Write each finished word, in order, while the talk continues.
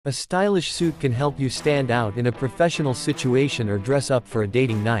A stylish suit can help you stand out in a professional situation or dress up for a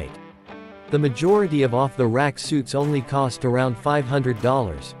dating night. The majority of off-the-rack suits only cost around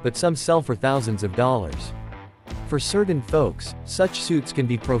 $500, but some sell for thousands of dollars. For certain folks, such suits can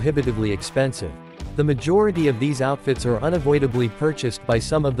be prohibitively expensive. The majority of these outfits are unavoidably purchased by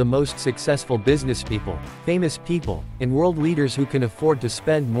some of the most successful businesspeople, famous people, and world leaders who can afford to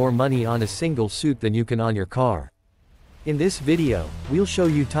spend more money on a single suit than you can on your car. In this video, we'll show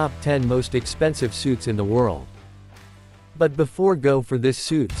you top 10 most expensive suits in the world. But before go for this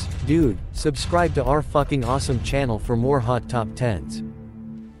suits, dude, subscribe to our fucking awesome channel for more hot top 10s.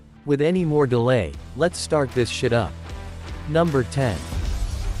 With any more delay, let's start this shit up. Number 10.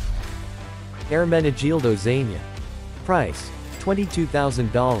 Ermenegildo Zegna. Price,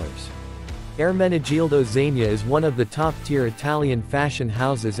 $22,000. Ermenegildo Zegna is one of the top-tier Italian fashion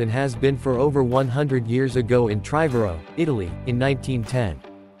houses and has been for over 100 years ago in Trivero, Italy, in 1910.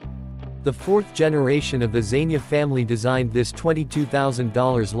 The fourth generation of the Zegna family designed this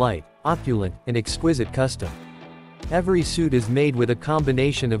 $22,000 light, opulent, and exquisite custom. Every suit is made with a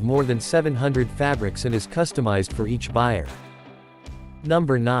combination of more than 700 fabrics and is customized for each buyer.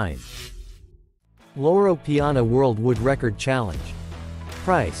 Number 9. Loro Piana World Wood Record Challenge.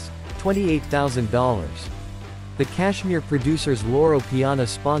 Price, $28,000. The cashmere producers Loro Piana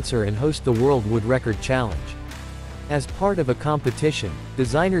sponsor and host the World Wood Record Challenge. As part of a competition,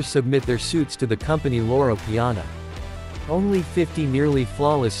 designers submit their suits to the company Loro Piana. Only 50 nearly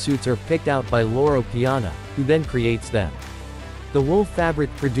flawless suits are picked out by Loro Piana, who then creates them. The wool fabric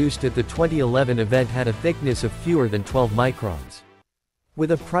produced at the 2011 event had a thickness of fewer than 12 microns.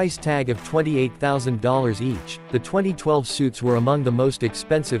 With a price tag of $28,000 each, the 2012 suits were among the most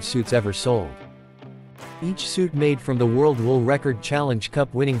expensive suits ever sold. Each suit made from the World Wool Record Challenge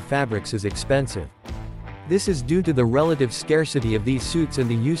Cup winning fabrics is expensive. This is due to the relative scarcity of these suits and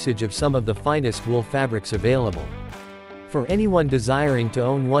the usage of some of the finest wool fabrics available. For anyone desiring to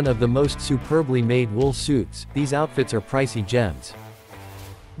own one of the most superbly made wool suits, these outfits are pricey gems.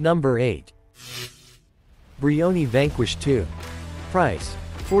 Number 8. Brioni Vanquish II. Price,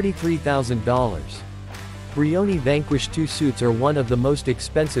 $43,000. Brioni Vanquish II suits are one of the most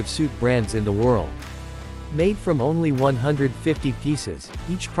expensive suit brands in the world. Made from only 150 pieces,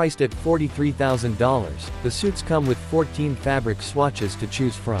 each priced at $43,000, the suits come with 14 fabric swatches to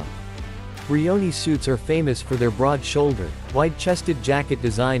choose from. Brioni suits are famous for their broad-shouldered, wide-chested jacket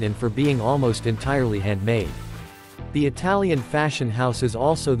design and for being almost entirely handmade. The Italian fashion house is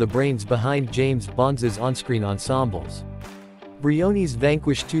also the brains behind James Bond's on-screen ensembles. Brioni's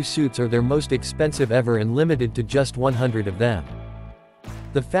Vanquish II suits are their most expensive ever and limited to just 100 of them.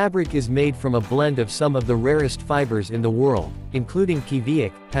 The fabric is made from a blend of some of the rarest fibers in the world, including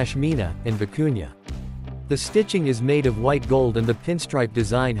kiviak, pashmina, and vicuña. The stitching is made of white gold and the pinstripe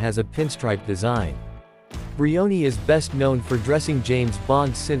design has a pinstripe design. Brioni is best known for dressing James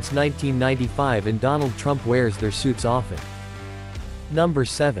Bond since 1995 and Donald Trump wears their suits often. Number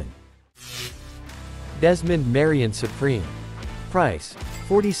 7. Desmond Merrion Supreme. Price,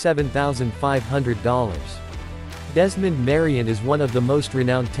 $47,500. Desmond Merrion is one of the most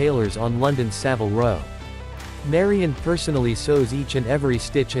renowned tailors on London's Savile Row. Merrion personally sews each and every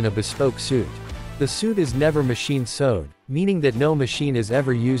stitch in a bespoke suit. The suit is never machine sewed, meaning that no machine is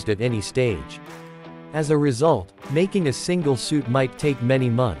ever used at any stage. As a result, making a single suit might take many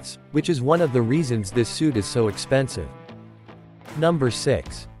months, which is one of the reasons this suit is so expensive. Number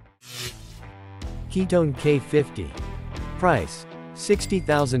 6. Kiton K-50. Price,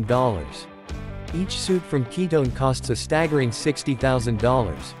 $60,000. Each suit from Kiton costs a staggering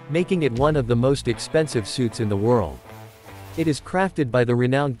 $60,000, making it one of the most expensive suits in the world. It is crafted by the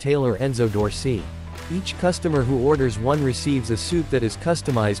renowned tailor Enzo Dorsi. Each customer who orders one receives a suit that is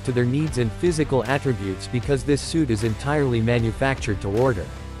customized to their needs and physical attributes because this suit is entirely manufactured to order.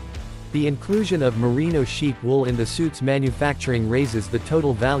 The inclusion of merino sheep wool in the suit's manufacturing raises the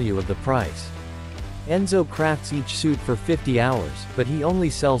total value of the price. Enzo crafts each suit for 50 hours, but he only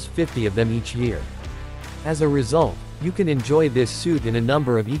sells 50 of them each year. As a result, you can enjoy this suit in a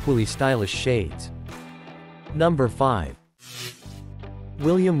number of equally stylish shades. Number 5.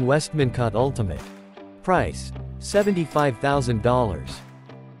 William Westmancott Ultimate. Price, $75,000.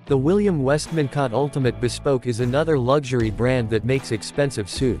 The William Westmancott Ultimate Bespoke is another luxury brand that makes expensive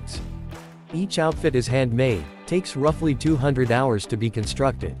suits. Each outfit is handmade, takes roughly 200 hours to be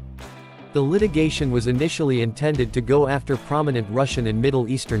constructed. The litigation was initially intended to go after prominent Russian and Middle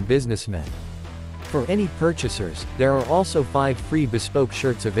Eastern businessmen. For any purchasers, there are also 5 free bespoke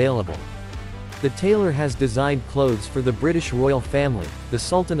shirts available. The tailor has designed clothes for the British royal family, the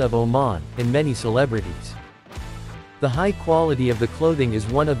Sultan of Oman, and many celebrities. The high quality of the clothing is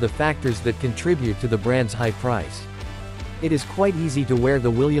one of the factors that contribute to the brand's high price. It is quite easy to wear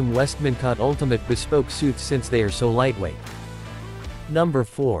the Westmancott Ultimate Bespoke suits since they are so lightweight. Number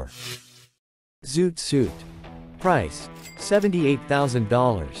 4. Zoot Suit. Price: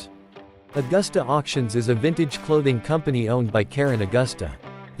 $78,000. Augusta Auctions is a vintage clothing company owned by Karen Augusta.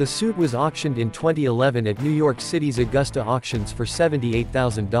 The suit was auctioned in 2011 at New York City's Augusta Auctions for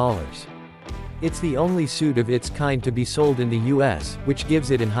 $78,000. It's the only suit of its kind to be sold in the US, which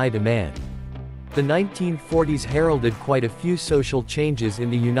gives it in high demand. The 1940s heralded quite a few social changes in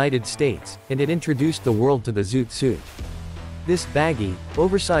the United States, and it introduced the world to the Zoot Suit. This baggy,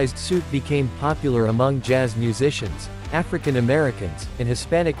 oversized suit became popular among jazz musicians, African Americans, and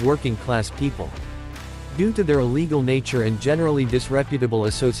Hispanic working-class people. Due to their illegal nature and generally disreputable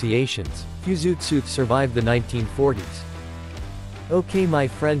associations, few Zoot Suits survived the 1940s. Okay my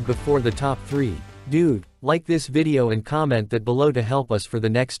friend, before the top 3, dude, like this video and comment that below to help us for the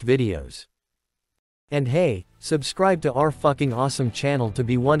next videos. And hey, subscribe to our fucking awesome channel to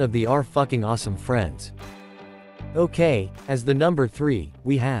be one of the our fucking awesome friends. Okay, as the number 3,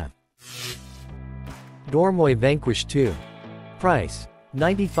 we have Dormeuil Vanquish II. Price: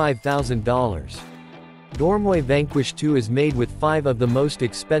 $95,000. Dormeuil Vanquish II is made with 5 of the most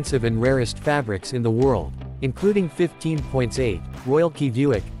expensive and rarest fabrics in the world, including 15.8, Royal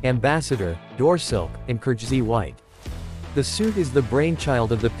Kivuic, Ambassador, Dorsilk, and Kerjzi White. The suit is the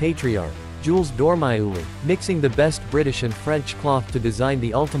brainchild of the patriarch, Jules Dormeuil, mixing the best British and French cloth to design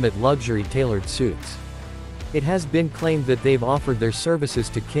the ultimate luxury tailored suits. It has been claimed that they've offered their services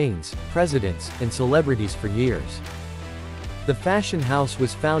to kings, presidents, and celebrities for years. The fashion house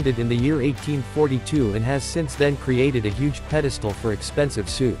was founded in the year 1842 and has since then created a huge pedestal for expensive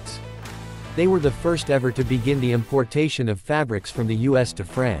suits. They were the first ever to begin the importation of fabrics from the US to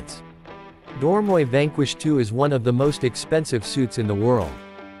France. Dormeuil Vanquish II is one of the most expensive suits in the world.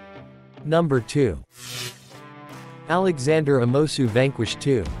 Number 2. Alexander Amosu Vanquish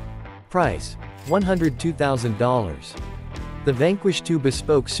II. Price: $102,000. The Vanquish II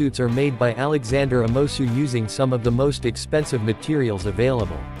bespoke suits are made by Alexander Amosu using some of the most expensive materials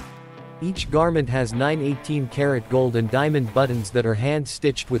available. Each garment has 9 18-karat gold and diamond buttons that are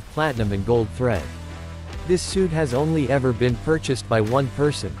hand-stitched with platinum and gold thread. This suit has only ever been purchased by one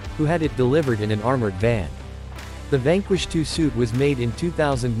person, who had it delivered in an armored van. The Vanquish II suit was made in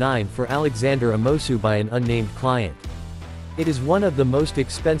 2009 for Alexander Amosu by an unnamed client. It is one of the most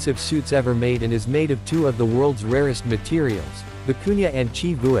expensive suits ever made and is made of 2 of the world's rarest materials, vicuña and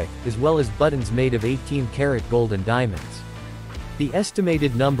kivuic, as well as buttons made of 18-karat gold and diamonds. The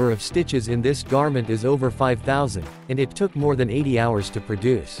estimated number of stitches in this garment is over 5,000, and it took more than 80 hours to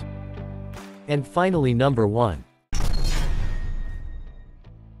produce. And finally, number 1.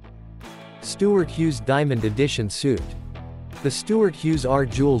 Stuart Hughes Diamond Edition Suit. The Stuart Hughes R.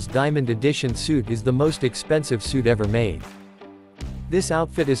 Jules Diamond Edition suit is the most expensive suit ever made. This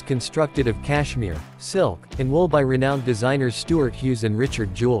outfit is constructed of cashmere, silk, and wool by renowned designers Stuart Hughes and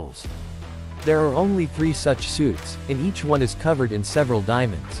Richard Jules. There are only 3 such suits, and each one is covered in several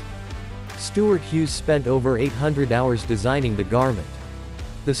diamonds. Stuart Hughes spent over 800 hours designing the garment.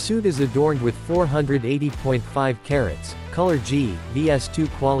 The suit is adorned with 480.5 carats, color G, VS2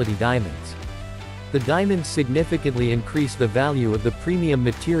 quality diamonds. The diamonds significantly increase the value of the premium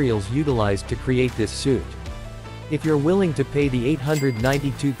materials utilized to create this suit. If you're willing to pay the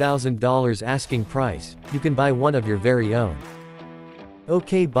 $892,000 asking price, you can buy one of your very own.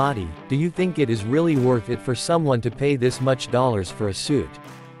 Okay body, do you think it is really worth it for someone to pay this much dollars for a suit?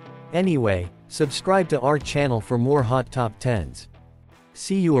 Anyway, subscribe to our channel for more hot top 10s.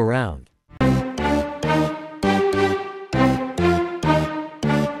 See you around.